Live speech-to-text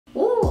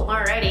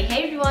Alrighty,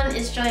 hey everyone,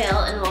 it's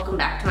Joyel and welcome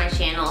back to my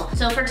channel.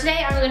 So for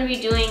today I'm going to be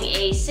doing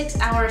a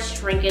 6-hour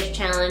shrinkage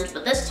challenge,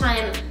 but this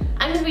time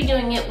I'm going to be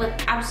doing it with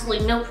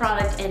absolutely no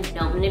product and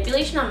no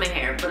manipulation on my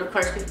hair. But of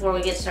course, before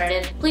we get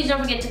started, please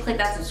don't forget to click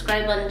that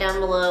subscribe button down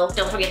below.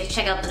 Don't forget to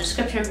check out the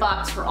description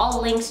box for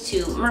all links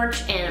to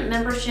merch and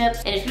membership.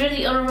 And if you're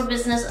the owner of a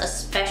business,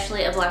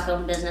 especially a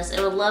Black-owned business,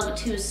 and would love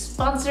to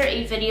sponsor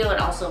a video and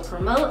also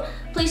promote,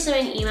 please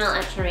send me an email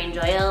at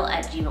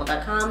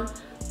SharmaineJoyel@gmail.com.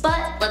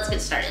 But let's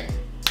get started.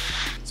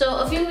 So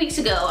a few weeks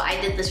ago,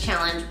 I did this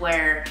challenge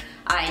where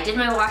I did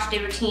my wash day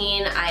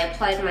routine, I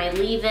applied my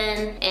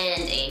leave-in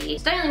and a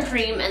styling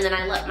cream, and then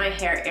I let my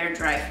hair air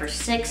dry for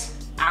 6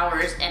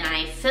 hours, and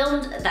I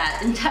filmed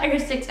that entire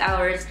 6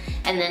 hours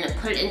and then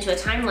put it into a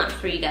time lapse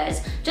for you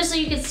guys, just so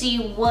you could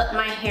see what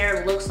my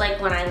hair looks like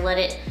when I let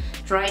it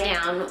dry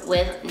down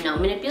with no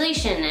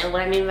manipulation. And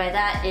what I mean by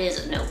that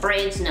is no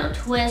braids, no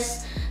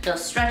twists, no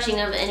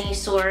stretching of any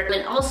sort,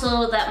 and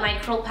also that my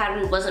curl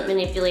pattern wasn't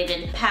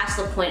manipulated past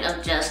the point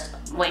of just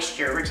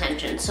moisture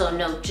retention, so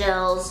no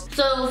gels.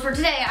 So for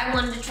today, I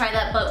wanted to try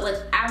that, but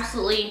with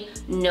absolutely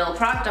no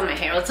product on my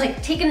hair. Let's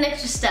like take an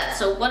extra step.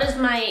 So what does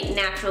my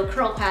natural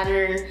curl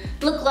pattern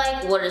look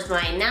like? What does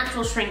my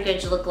natural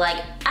shrinkage look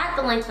like at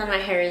the length that my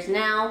hair is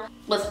now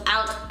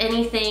without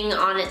anything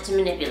on it to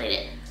manipulate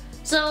it?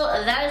 So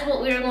that is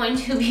what we are going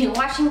to be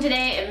watching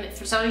today, and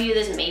for some of you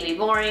this may be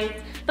boring,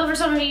 but for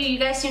some of you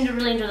guys seem to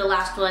really enjoy the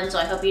last one, so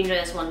I hope you enjoy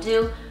this one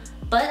too.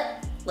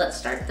 But let's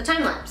start the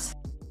time lapse.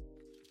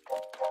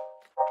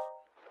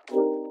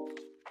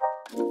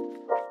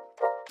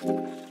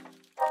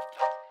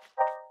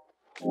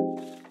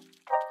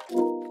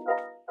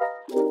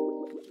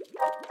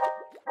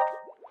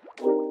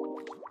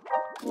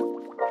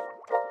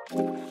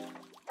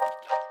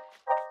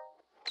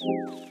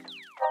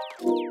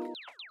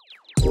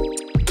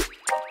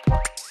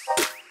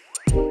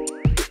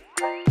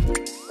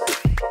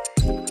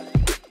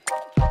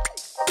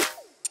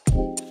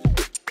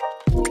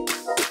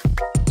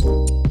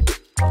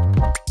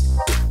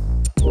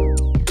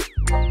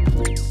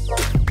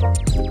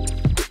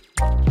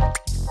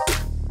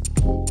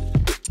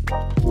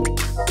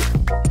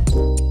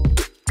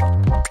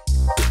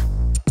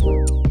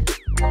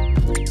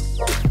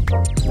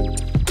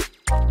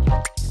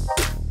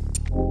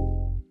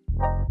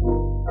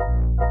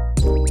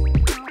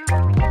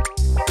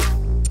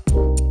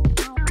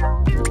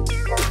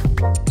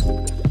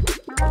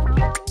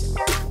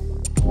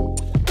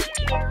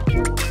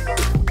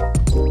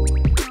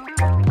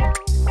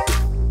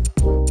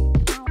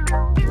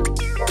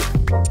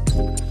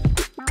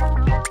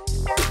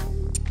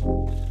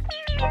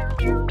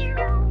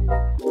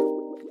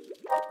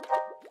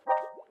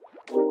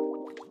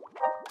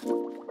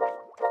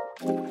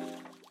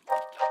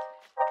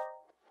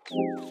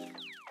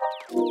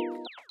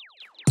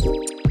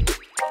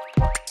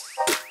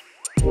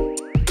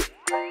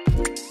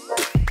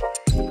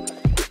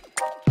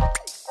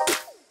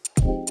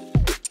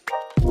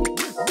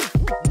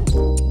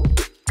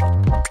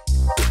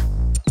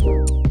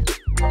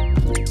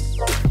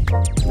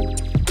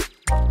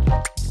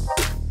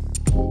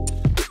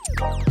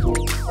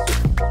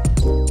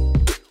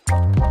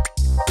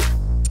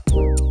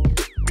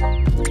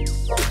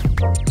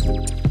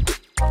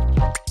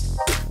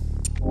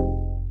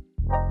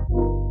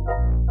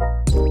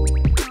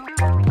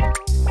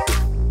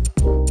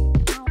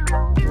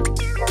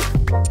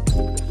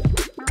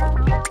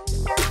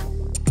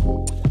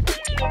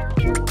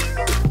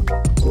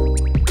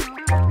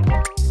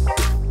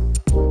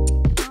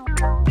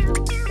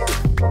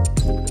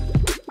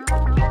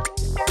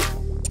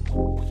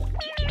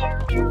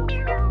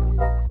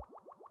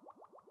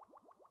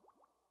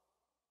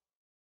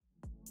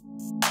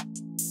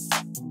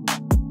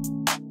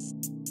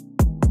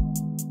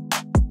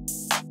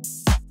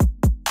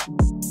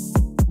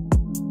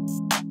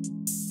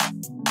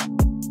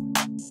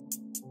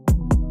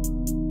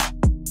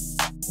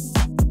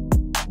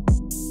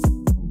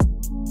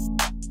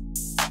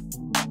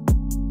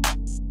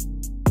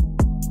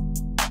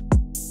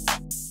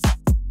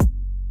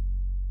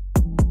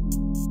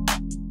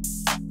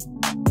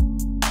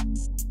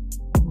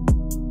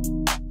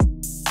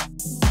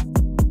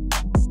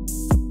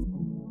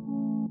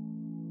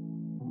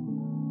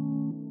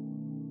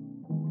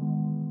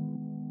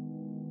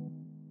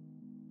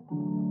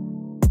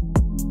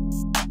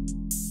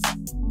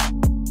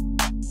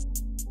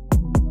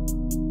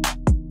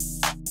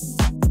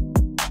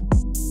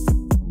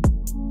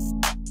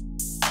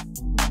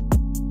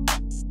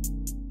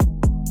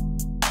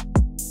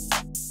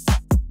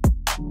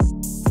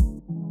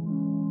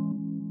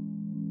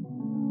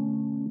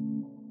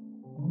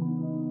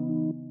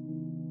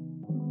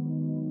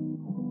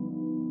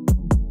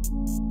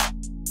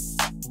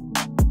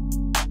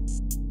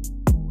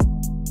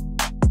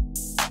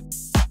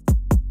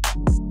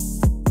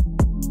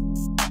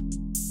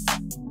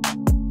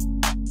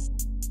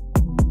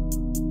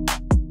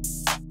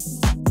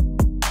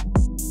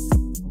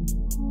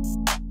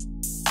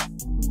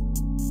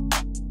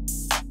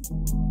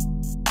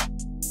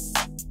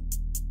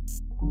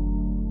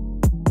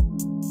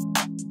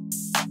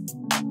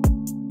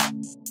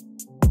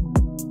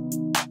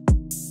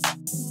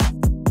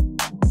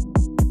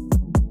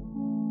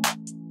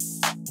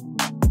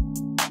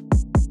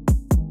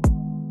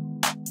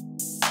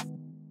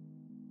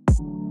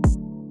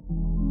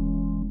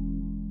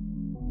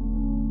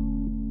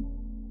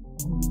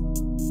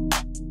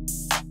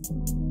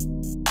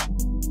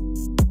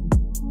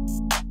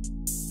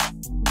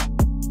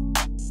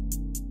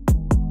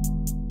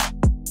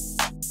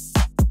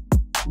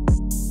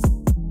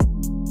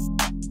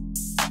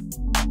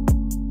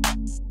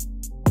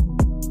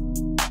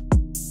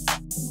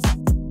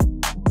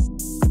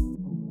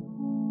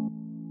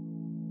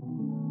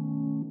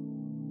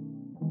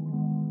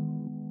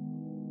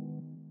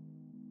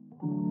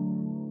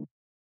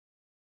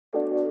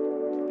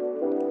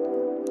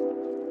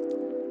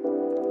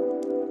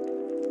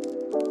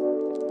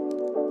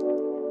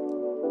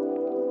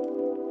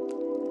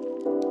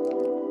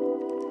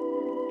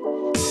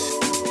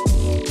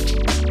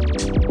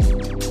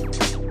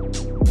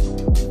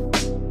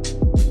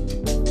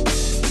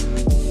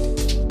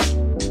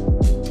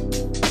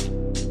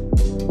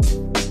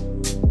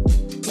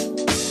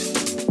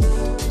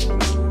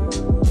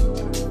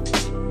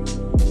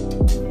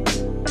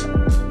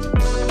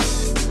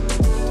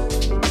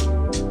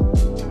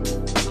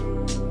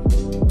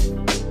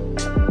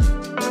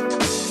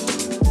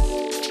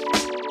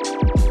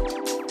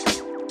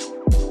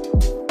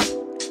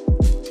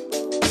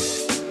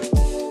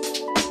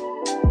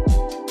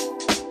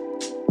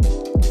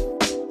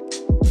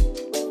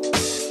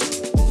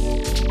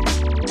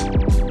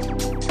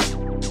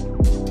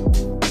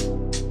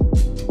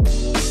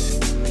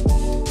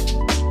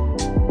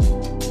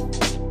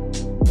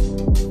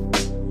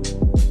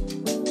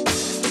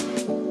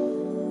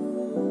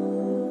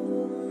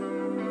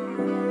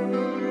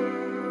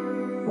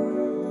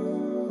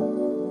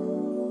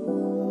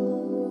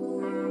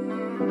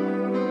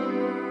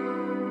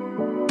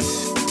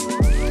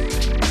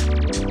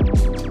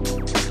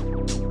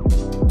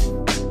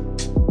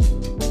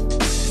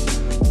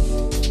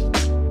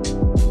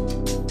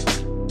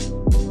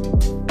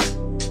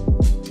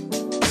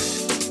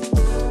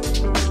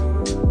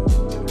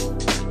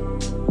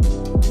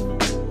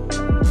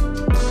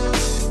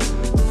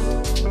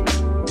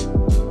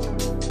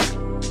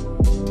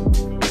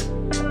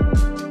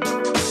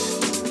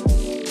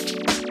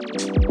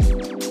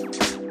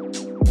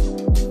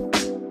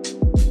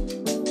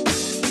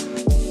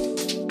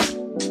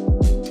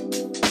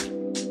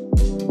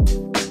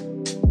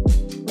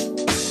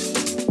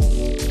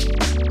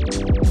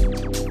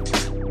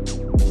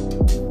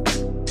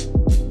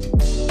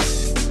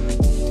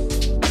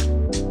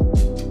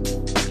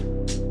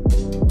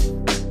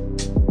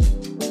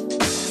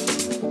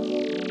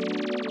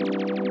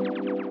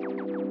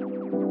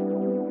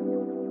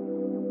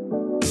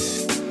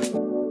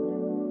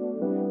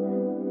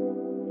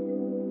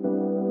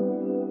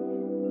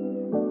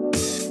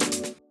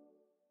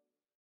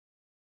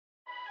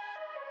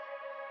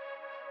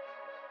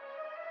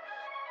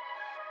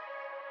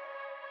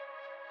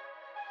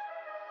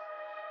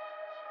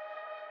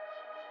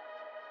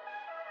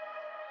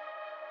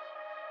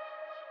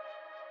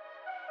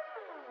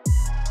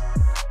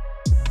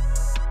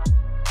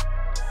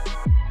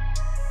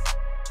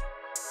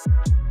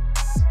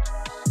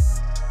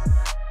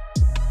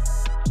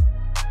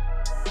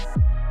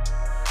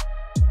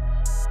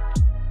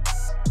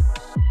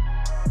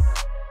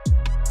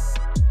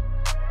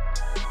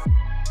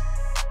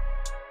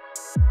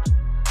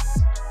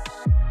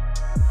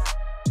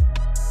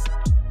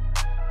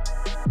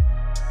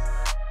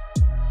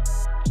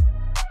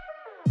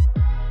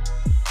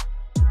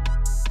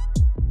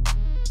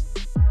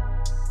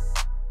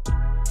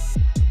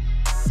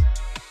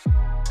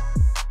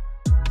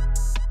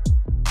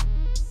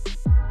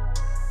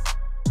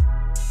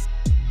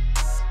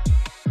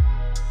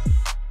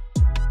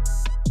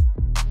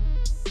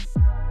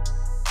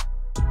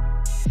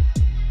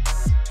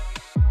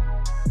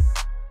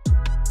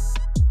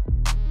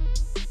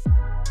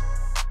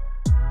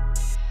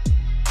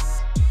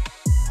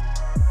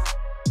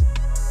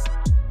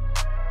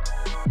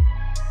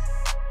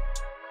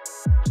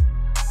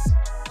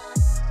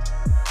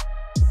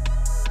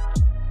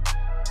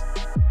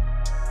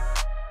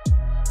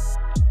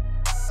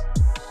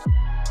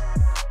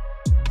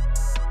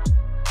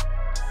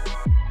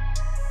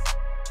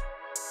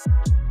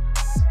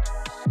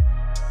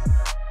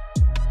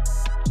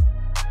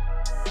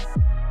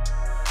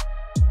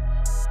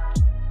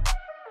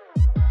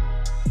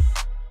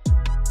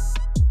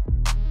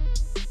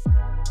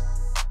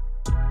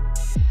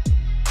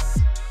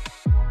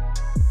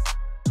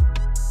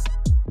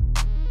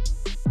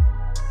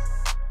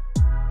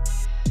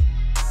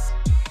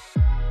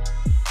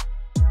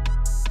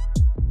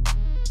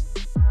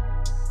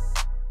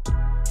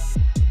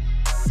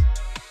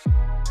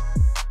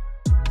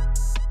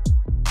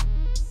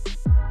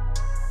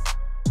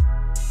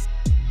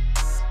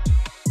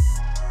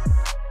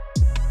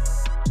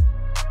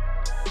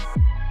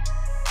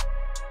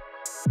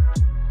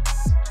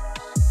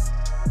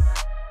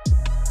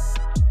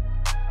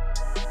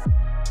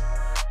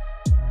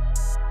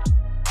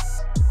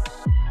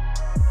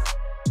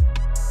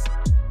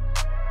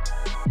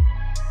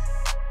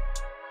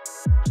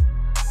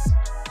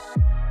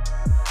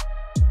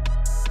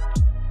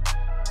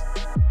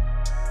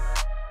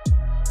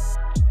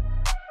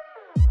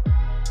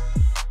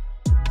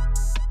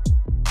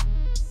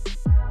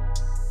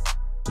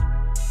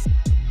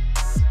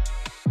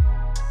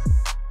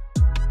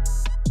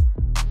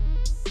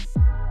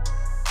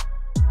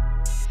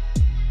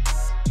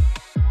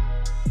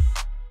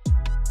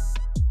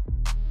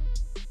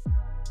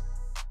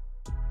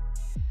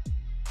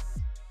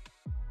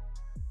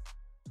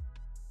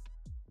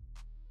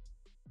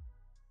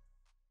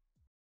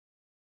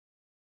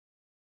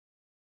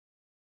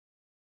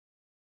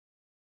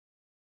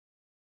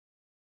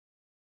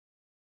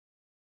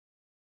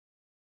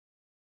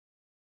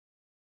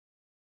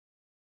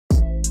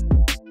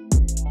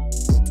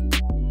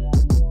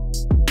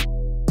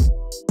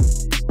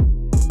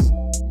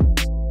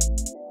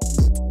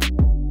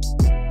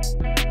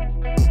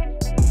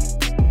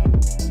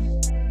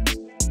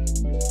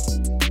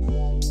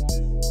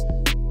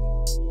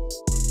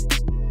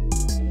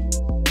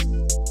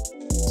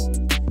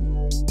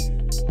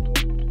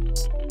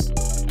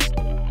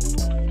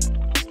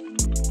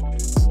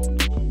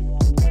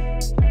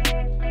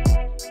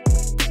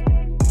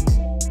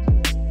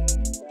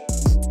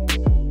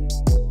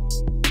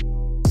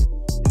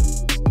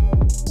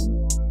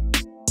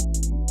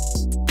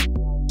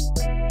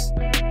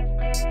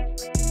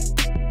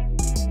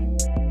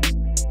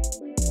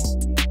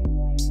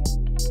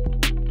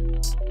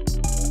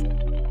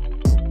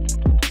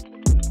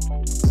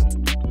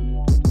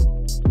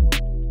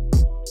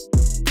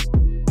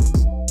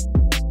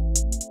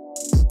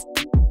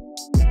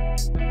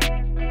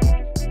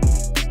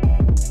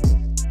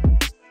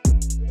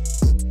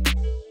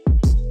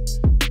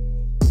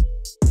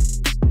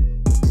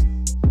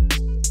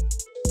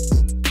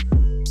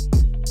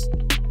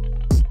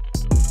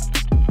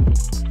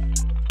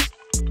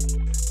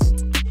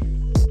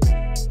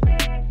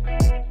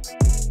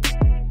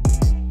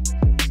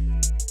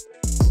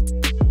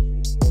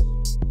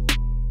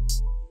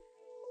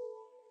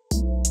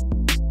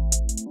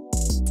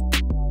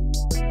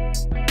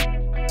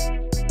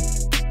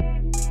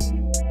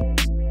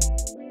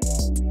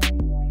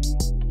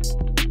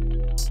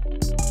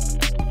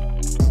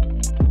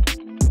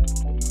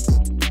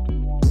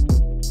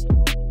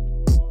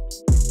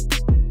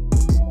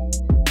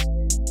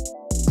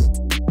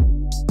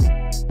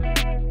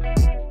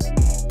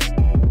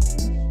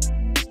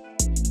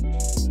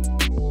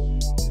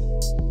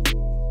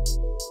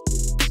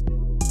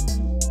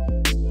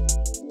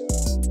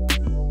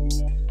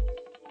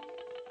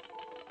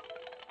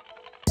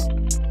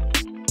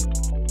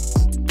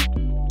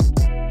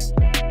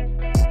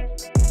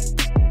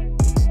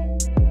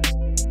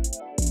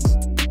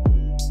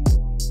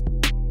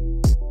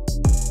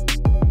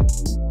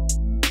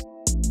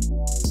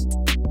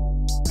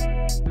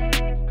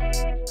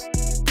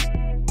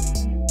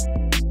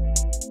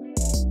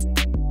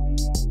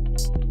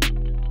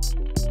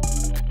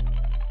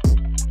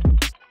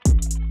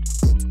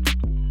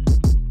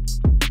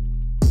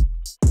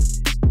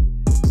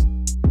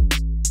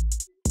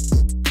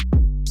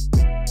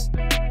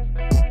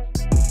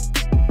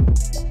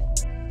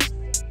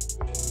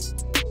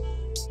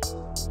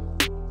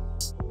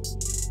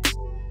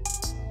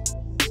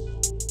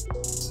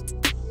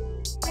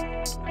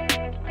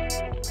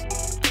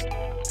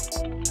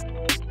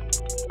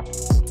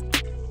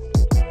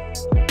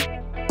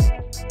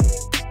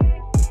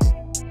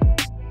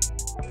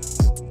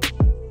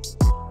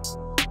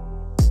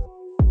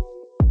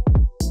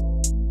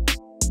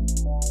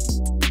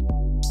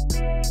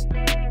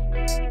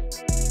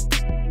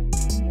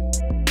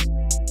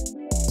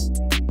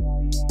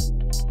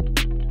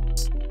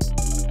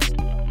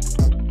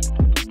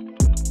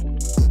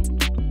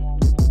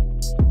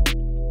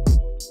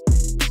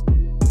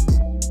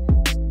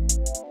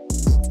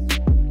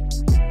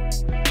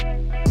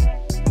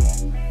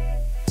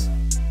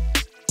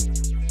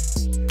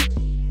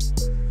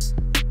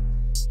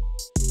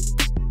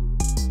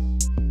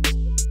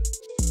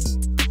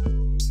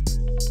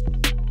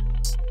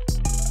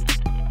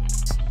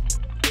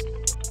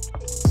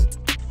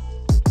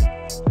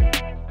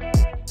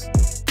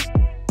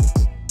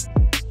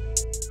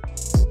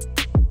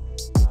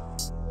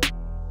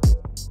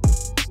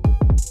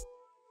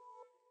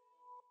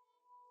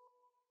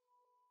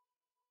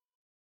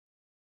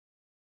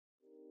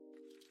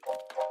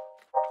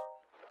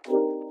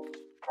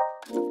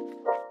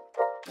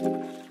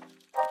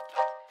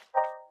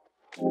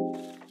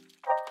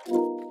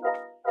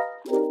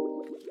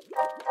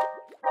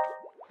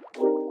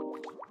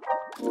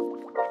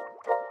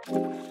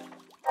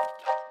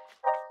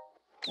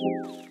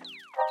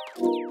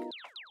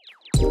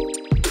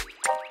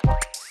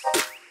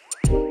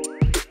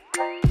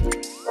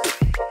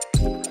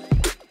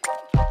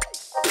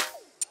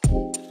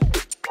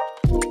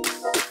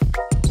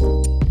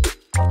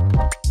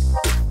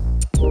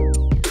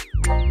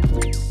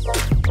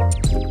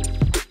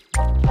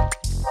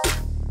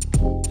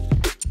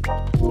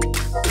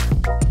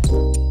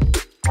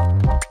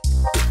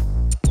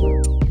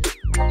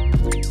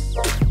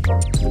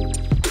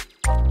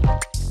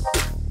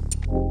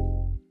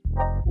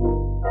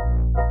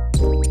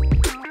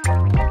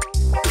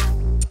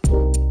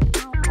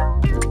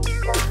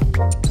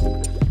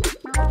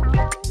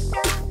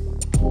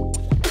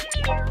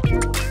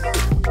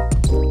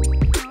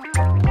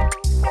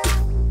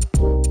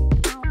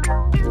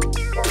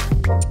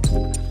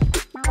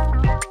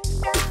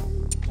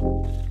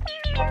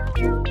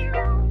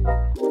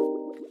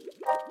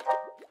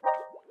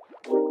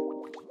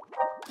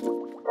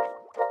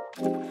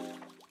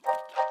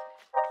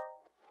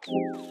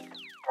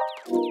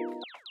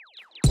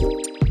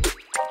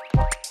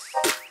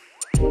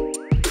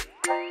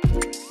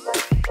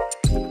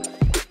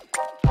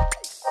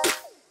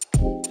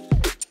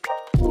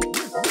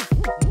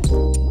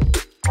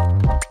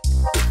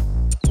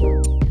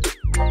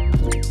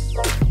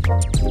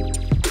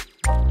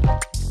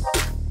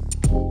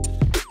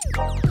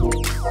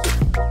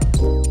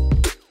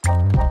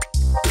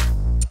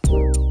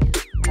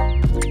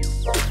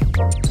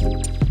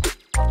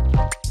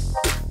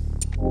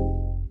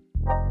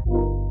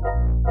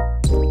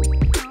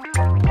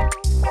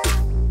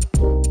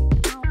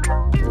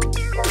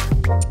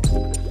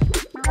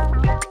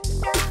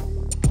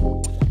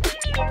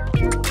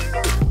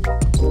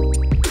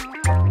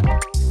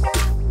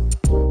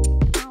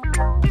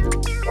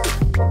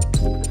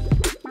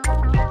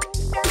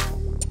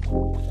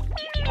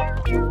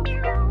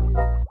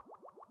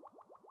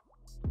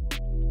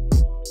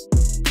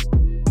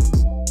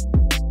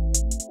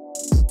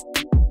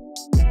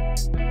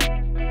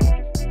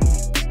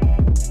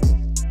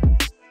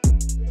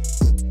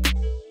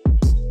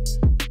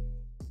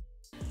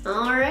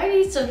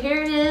 Alrighty, so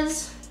here it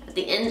is at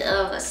the end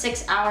of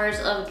 6 hours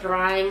of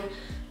drying.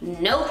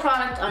 No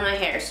product on my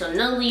hair, so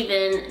no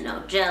leave-in,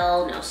 no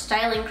gel, no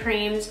styling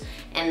creams,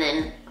 and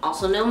then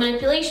also no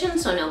manipulation,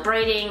 so no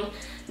braiding,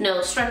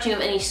 no stretching of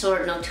any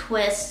sort, no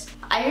twists.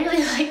 I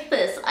really like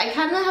this. I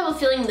kind of have a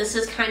feeling this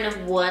is kind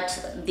of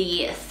what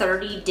the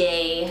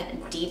 30-day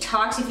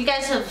detox, if you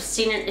guys have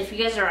seen it, if you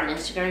guys are on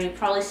Instagram, you've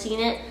probably seen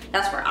it.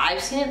 That's where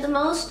I've seen it the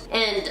most,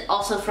 and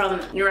also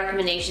from your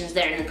recommendations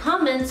there in the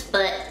comments,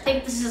 but I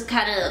think this is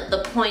kind of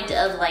the point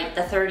of like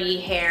the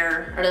 30-day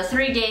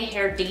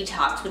hair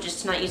detox, which is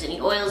to not use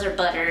any oils or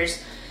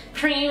butters,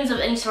 creams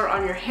of any sort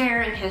on your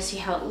hair, and kind of see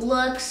how it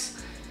looks.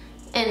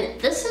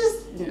 And this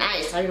is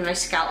nice. I mean, my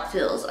scalp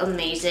feels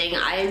amazing.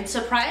 I'm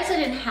surprised I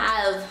didn't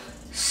have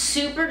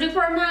super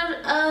duper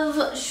amount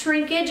of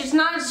shrinkage. It's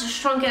not as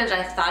shrunken as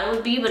I thought it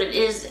would be, but it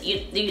is,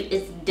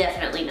 it's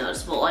definitely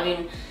noticeable. I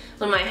mean,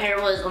 when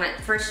I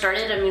first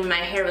started, I mean, my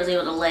hair was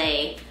able to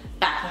lay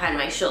back behind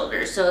my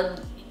shoulders. So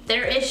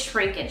there is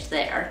shrinkage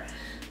there.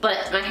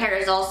 But my hair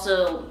is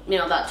also, you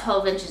know, about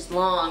 12 inches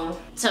long.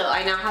 So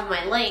I now have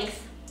my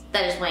length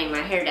that is weighing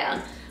my hair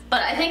down.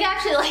 But I think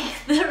actually like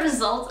the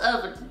result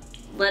of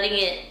letting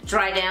it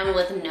dry down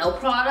with no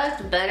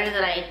product better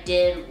than I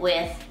did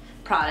with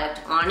product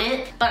on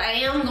it. But I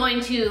am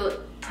going to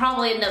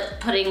probably end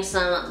up putting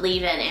some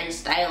leave-in and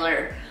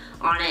styler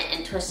on it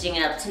and twisting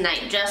it up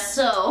tonight just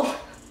so,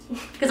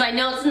 because I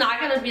know it's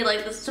not gonna be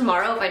like this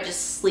tomorrow if I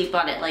just sleep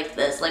on it like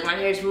this. Like, my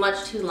hair is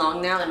much too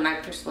long now, in my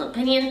personal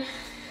opinion,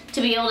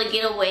 to be able to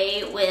get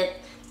away with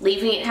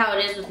leaving it how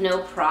it is with no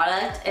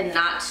product and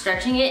not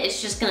stretching it.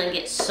 It's just gonna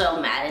get so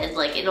matted.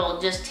 Like,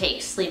 it'll just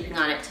take sleeping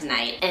on it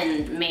tonight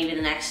and maybe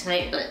the next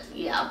night, but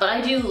yeah. But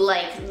I do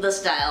like the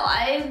style.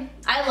 I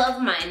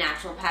love my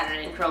natural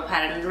pattern and curl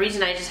pattern. The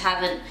reason I just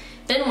haven't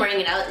been wearing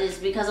it out is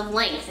because of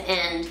length,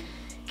 and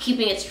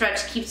keeping it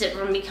stretched keeps it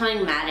from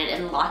becoming matted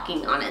and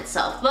locking on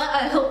itself. But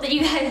I hope that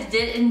you guys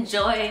did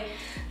enjoy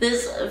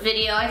this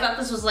video. I thought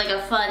this was like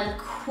a fun,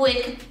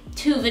 quick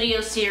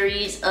 2-video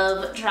series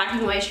of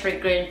tracking my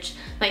shrinkage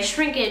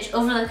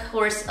over the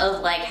course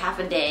of like half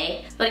a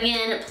day. But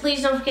again,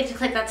 please don't forget to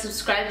click that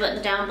subscribe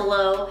button down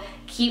below.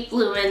 Keep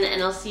blooming,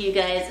 and I'll see you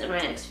guys in my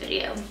next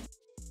video.